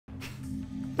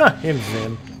In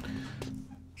Vin.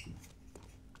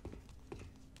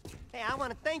 Hey, I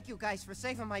want to thank you guys for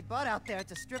saving my butt out there at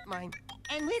the strip mine.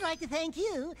 And we'd like to thank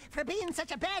you for being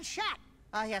such a bad shot.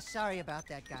 Oh, yeah, sorry about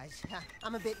that, guys.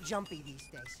 I'm a bit jumpy these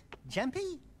days.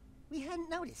 Jumpy? We hadn't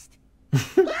noticed. Ah!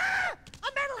 A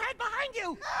metalhead behind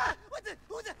you! Ah! What the?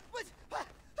 Who the? What?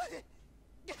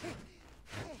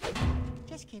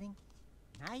 Just kidding.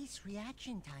 Nice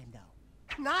reaction time,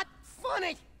 though. Not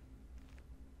funny!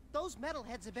 Those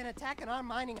metalheads have been attacking our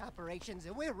mining operations,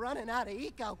 and we're running out of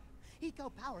eco. Eco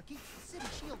power keeps the city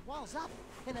shield walls up,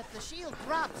 and if the shield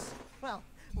drops, well,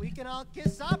 we can all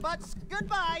kiss our butts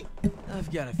goodbye.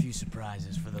 I've got a few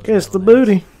surprises for those. Kiss the metalheads.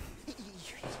 booty.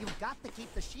 You've got to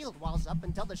keep the shield walls up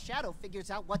until the shadow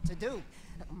figures out what to do.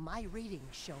 My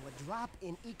readings show a drop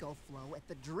in eco flow at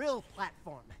the drill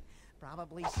platform.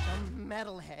 Probably some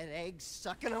metalhead egg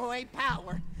sucking away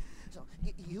power. So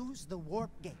use the warp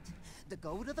gate to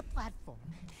go to the platform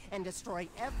and destroy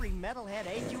every metalhead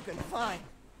egg you can find.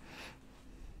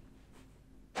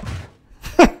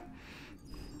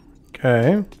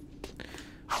 Okay.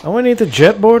 Oh, I need the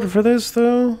jet board for this,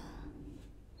 though?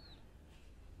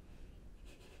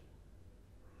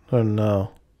 Oh,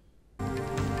 no.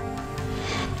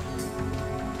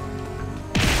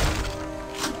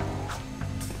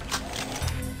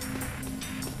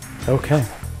 Okay.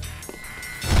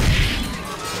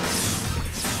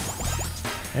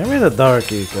 Give me the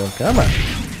dark eco. Come on.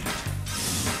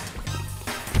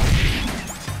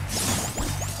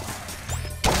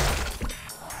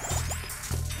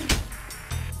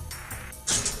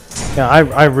 Yeah,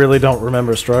 I really don't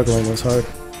remember struggling this hard.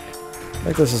 I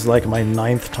think this is like my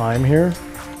 9th time here.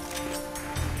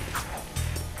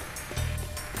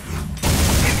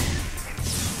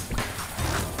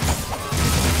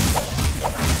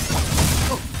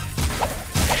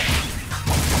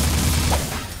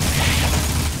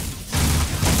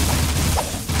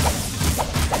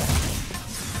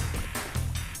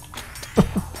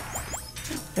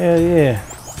 Hell yeah.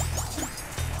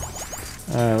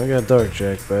 Alright, we got Dark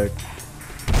Jack back.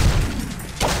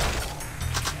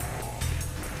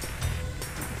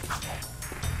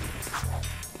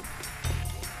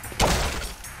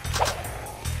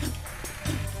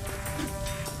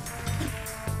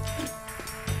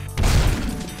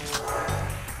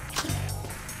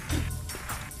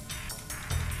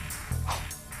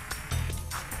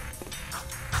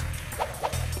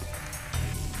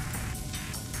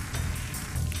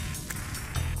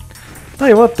 Tell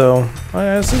you what though,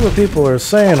 I see what people are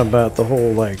saying about the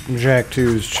whole like Jack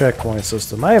 2's checkpoint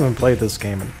system. I haven't played this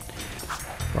game in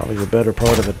probably the better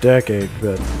part of a decade,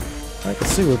 but I can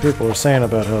see what people are saying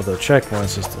about how the checkpoint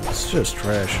system is just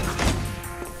trash.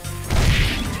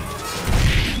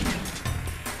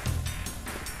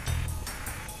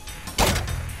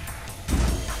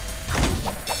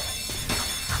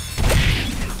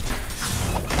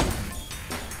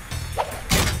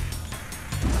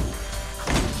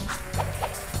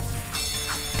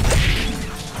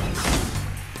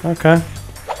 Okay.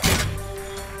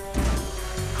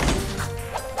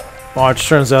 Oh, it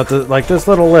turns out that like this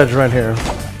little ledge right here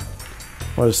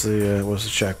was the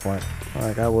checkpoint.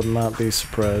 Like I would not be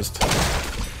surprised.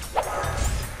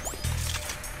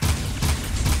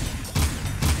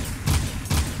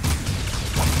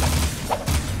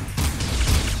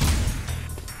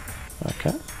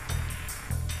 Okay.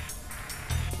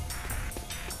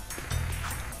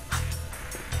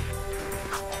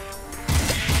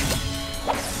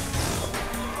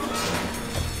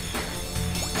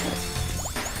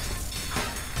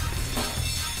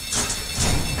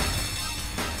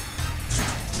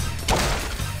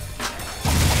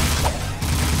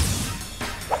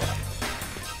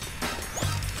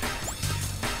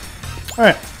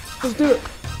 Alright, let's do it.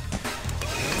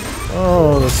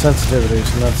 Oh, the sensitivity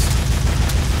is nuts.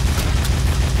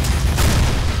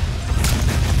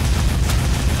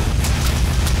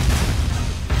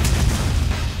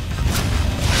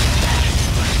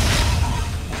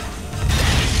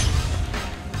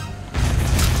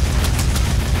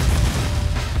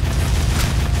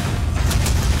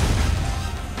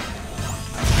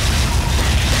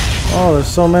 Oh, there's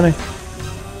so many.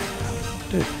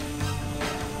 Dude.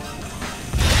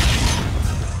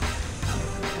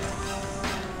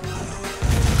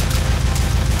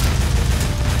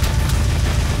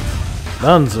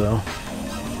 Dunzo.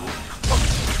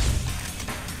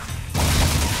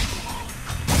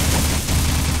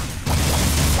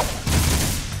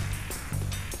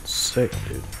 Sick,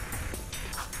 dude.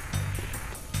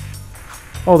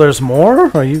 Oh, there's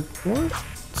more? Are you... what?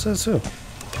 It says who?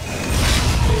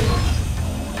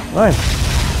 Fine.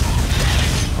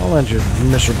 I'll end your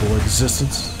miserable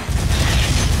existence.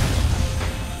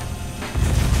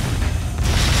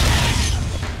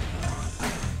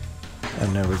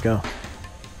 There we go.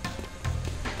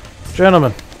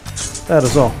 Gentlemen, that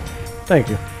is all. Thank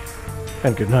you.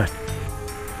 And good night.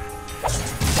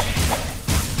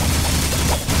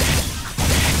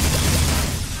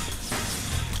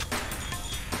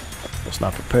 Was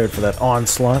not prepared for that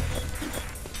onslaught.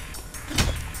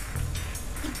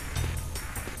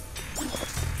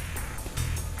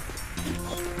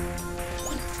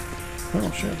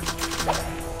 Oh shit.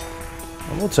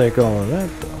 Well, we'll take all of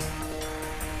that though.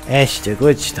 That's the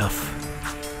good stuff.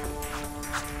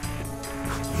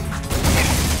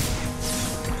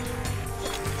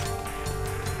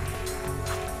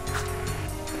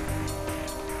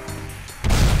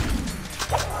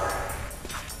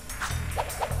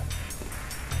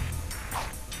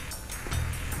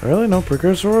 Really? No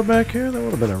precursor back here? That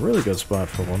would have been a really good spot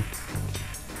for one.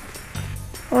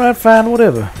 Alright, fine,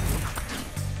 whatever.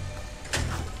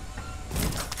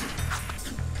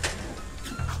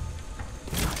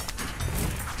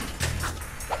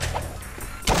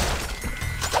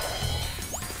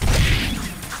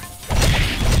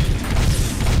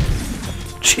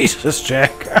 Jesus,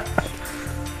 Jack.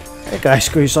 That guy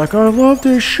squeezed like, I love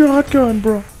this shotgun,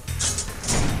 bro.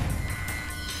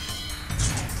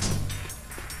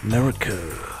 America.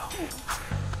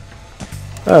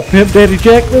 Pimp Daddy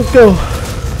Jack, let's go.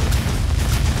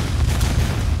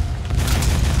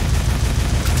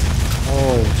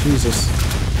 Oh,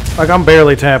 Jesus. Like, I'm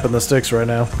barely tapping the sticks right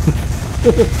now.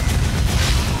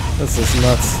 This is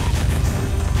nuts.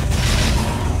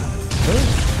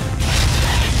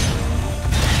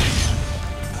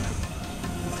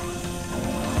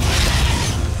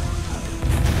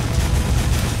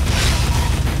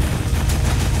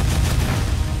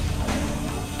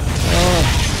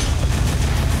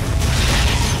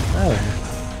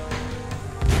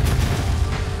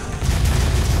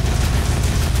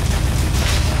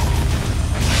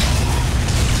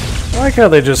 I like how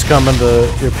they just come into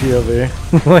your POV.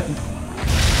 Like,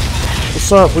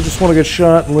 what's up? We just want to get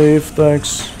shot and leave.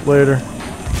 Thanks. Later.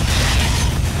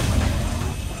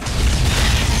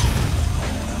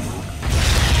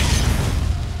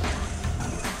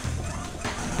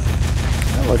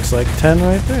 That looks like 10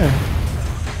 right there.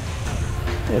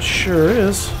 It sure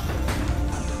is.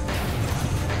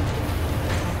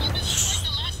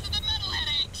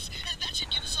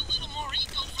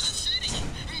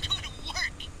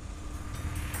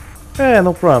 Yeah,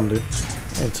 no problem, dude.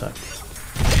 Anytime.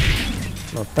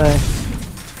 No thanks.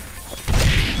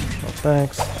 No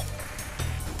thanks.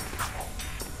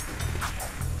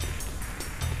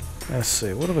 Let's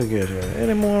see, what do we get here?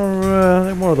 Any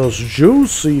more of those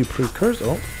juicy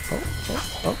precursors?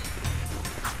 Oh.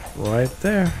 Right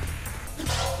there.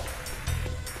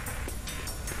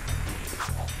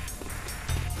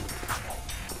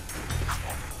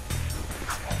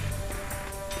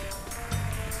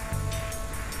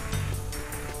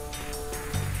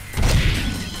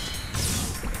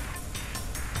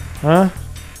 Huh?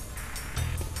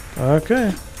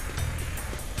 Okay.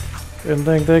 Didn't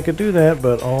think they could do that,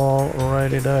 but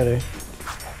alrighty-dighty.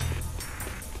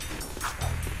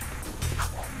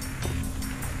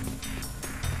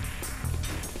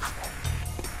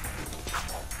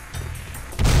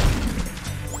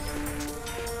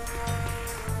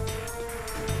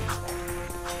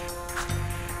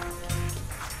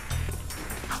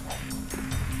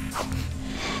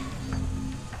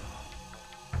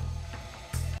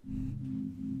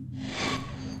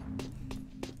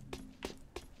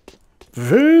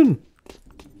 Vin!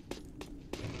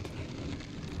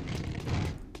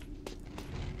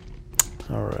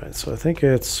 Alright, so I think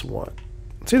it's what?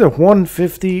 It's either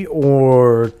 150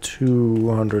 or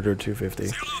 200 or 250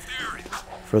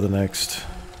 for the next.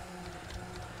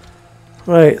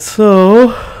 Right, so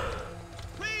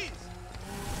I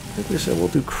think we said we'll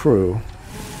do crew.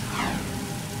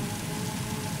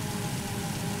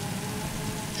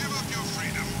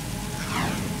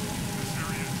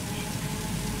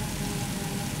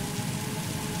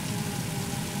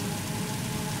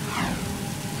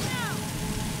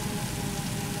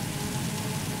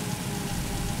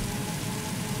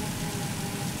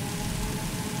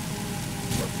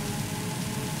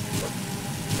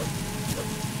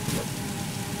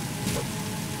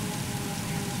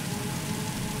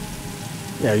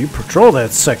 Yeah, you patrol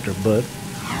that sector, bud.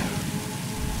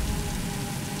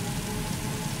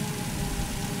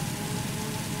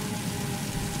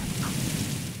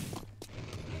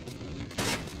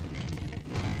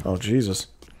 Oh, Jesus.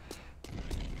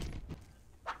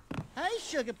 Hey,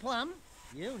 Sugar Plum.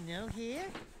 You new here?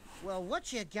 Well,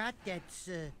 what you got that's,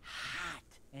 hot?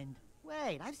 And,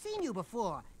 wait, I've seen you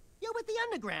before. You're with the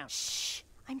Underground. Shh!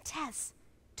 I'm Tess.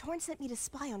 Torn sent me to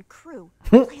spy on Crew.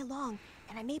 Play along,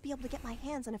 and I may be able to get my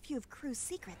hands on a few of Crew's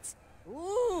secrets.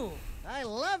 Ooh, I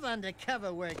love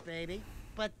undercover work, baby.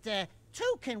 But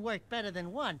two can work better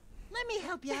than one. Let me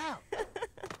help you out.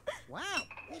 Wow,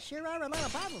 there sure are a lot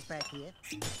of bottles back here.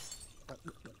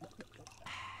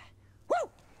 Woo!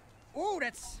 Ooh,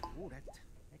 that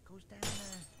goes down.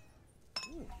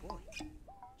 Ooh, boy.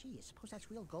 Gee, you suppose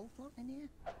that's real gold floating in there?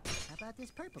 How about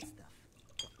this purple stuff?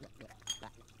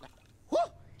 Woo!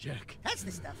 Jack. That's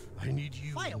the stuff. I need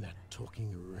you Fire. and that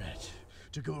talking rat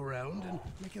to go around and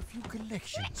make a few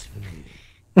collections for me.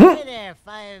 Hey there,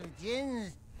 5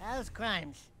 gins. How's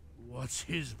crimes? What's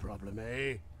his problem,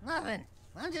 eh? Nothing.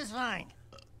 I'm just fine.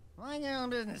 Mind your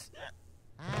own business.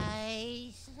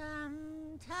 I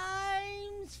sometimes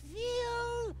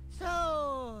feel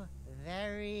so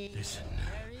very, Listen,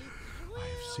 very I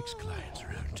have 6 clients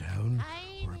around town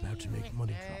who are about to make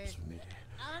money drops for me.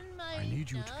 I need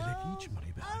you to collect each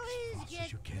money bag as fast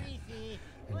as you can.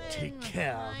 And take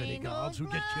care of any guards who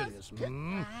get curious.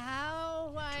 Hmm?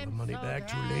 If your money bag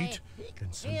too late,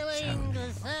 then some sound.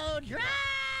 So dry.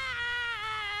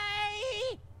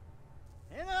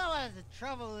 You know what's the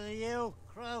trouble with you,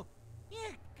 Crow?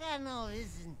 You got no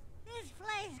vision. This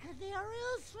place could be a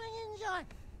real swinging joint.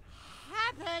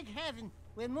 Hot heaven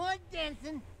with more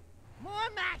dancing, more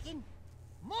macking,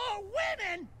 more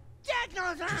women. Jack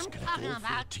knows what Just I'm gonna talking go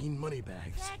about. 14 money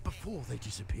bags before they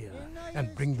disappear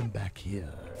and bring them back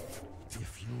here.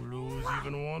 If you lose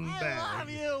even one bag, love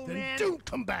you, then man. don't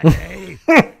come back, eh?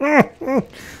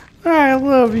 I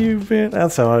love you, man.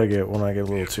 That's how I get when I get a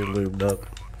little too lubed up.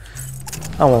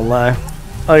 I won't lie.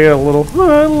 I get a little,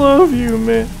 I love you,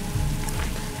 man.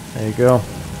 There you go.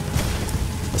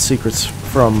 The secrets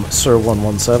from Sir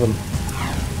 117.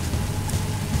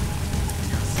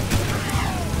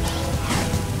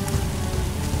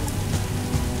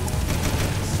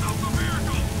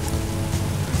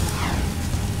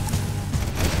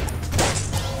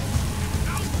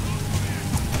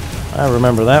 I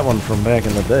remember that one from back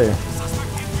in the day.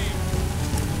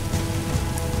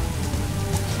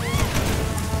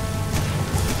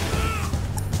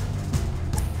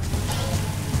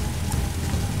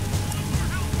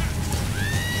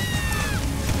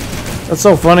 That's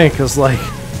so funny, because, like,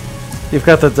 you've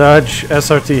got the Dodge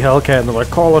SRT Hellcat, and they're like,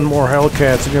 calling more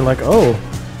Hellcats, and you're like, oh,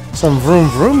 some vroom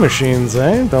vroom machines,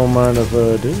 eh? Don't mind if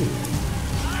I do.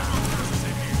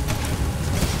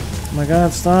 Oh my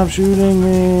god, stop shooting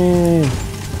me!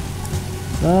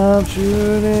 Stop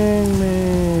shooting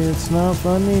me! It's not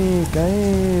funny,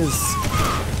 guys!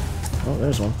 Oh,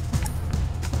 there's one.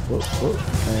 Whoa, whoa,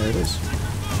 there it is.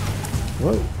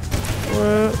 Whoa,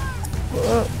 whoa,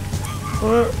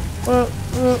 whoa, whoa.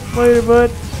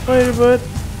 Ladybird, ladybird.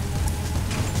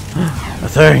 A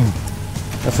thing.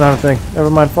 That's not a thing. Never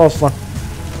mind, false one.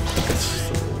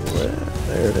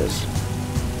 There it is.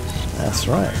 That's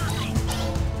right.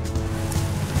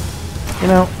 You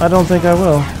know, I don't think I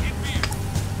will.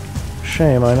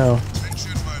 Shame, I know.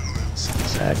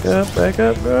 Back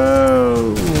up,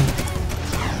 go!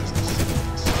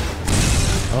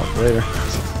 Oh, later.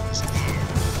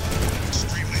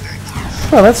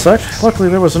 Oh, that sucked. Luckily,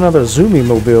 there was another Zoomy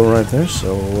mobile right there,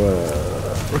 so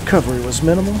recovery was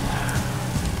minimal.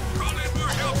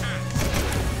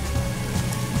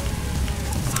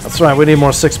 That's right, we need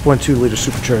more 6.2 liter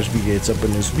supercharged V8s up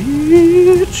in this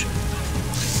bitch.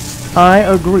 I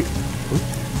agree.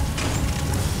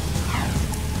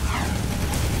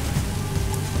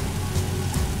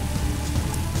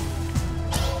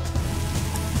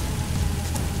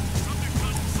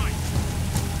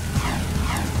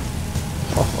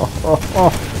 Oh.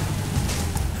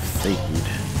 Fade.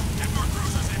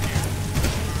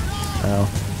 Ow.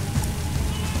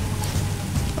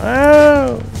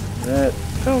 Oh!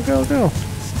 Go.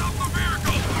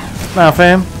 Now,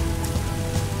 fam.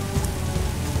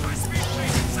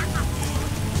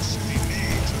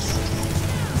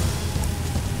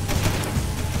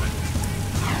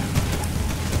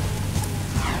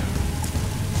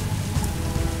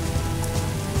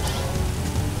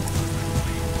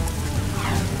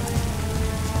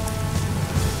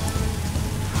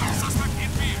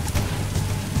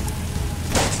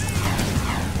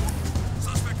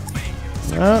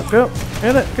 Go.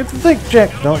 Hit it. Get the thing, Jack.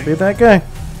 Don't be that guy.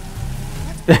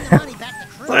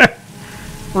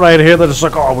 Right here, they're just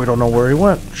like, oh, we don't know where he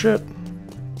went. Shit.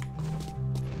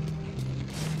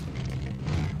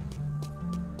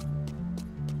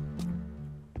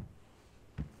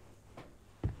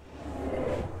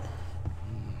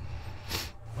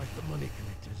 Like the money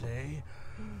collectors, eh?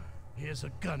 Here's a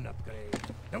gun upgrade.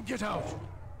 Now get out!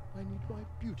 I need my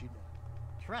beauty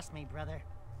nap. Trust me, brother.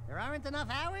 There aren't enough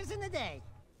hours in the day.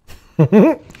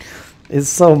 It's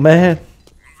so mad.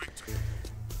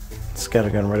 It's got a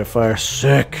gun ready to fire.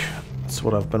 Sick. That's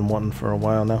what I've been wanting for a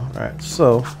while now. Alright,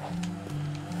 so.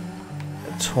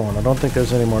 Torn. I don't think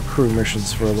there's any more crew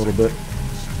missions for a little bit.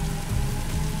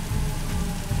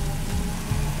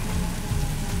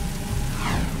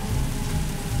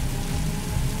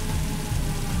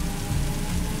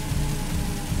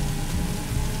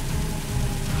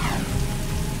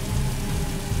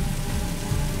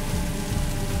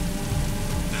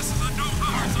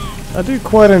 I do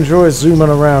quite enjoy zooming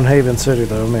around Haven City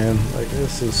though, man. Like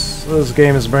this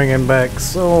game is bringing back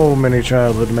so many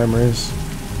childhood memories.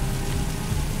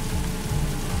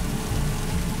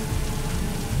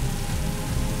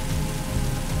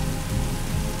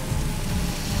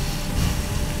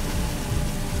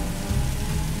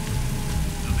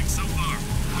 Nothing so far.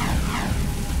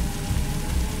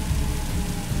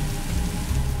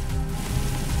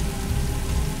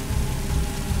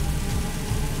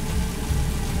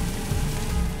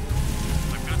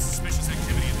 I've got suspicious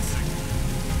activity in the sector.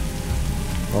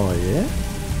 Oh yeah?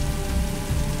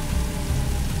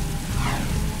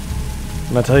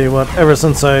 And I tell you what, ever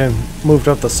since I moved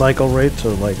up the cycle rate to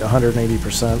like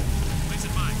 180%,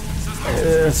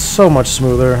 it's so much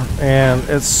smoother and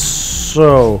it's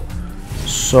so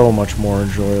much more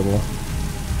enjoyable.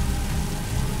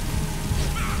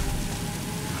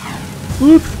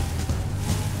 Whoop.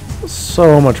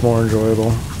 So much more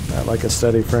enjoyable. Not like a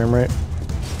steady frame rate.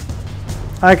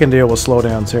 I can deal with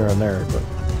slowdowns here and there, but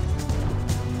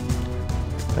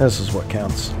this is what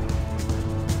counts.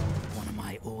 One of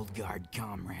my old guard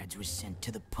comrades was sent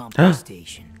to the pumping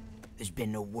station. There's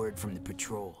been no word from the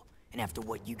patrol. And after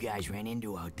what you guys ran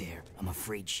into out there, I'm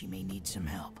afraid she may need some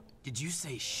help. Did you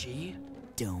say she?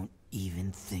 Don't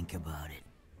even think about it.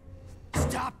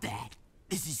 Stop that!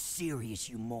 This is serious,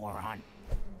 you moron.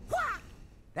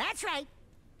 That's right.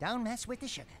 Don't mess with the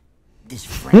sugar. This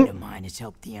friend of mine has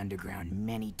helped the underground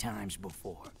many times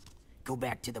before. Go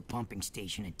back to the pumping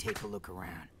station and take a look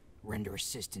around. Render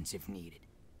assistance if needed.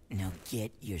 Now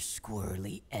get your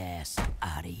squirrely ass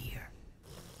out of here.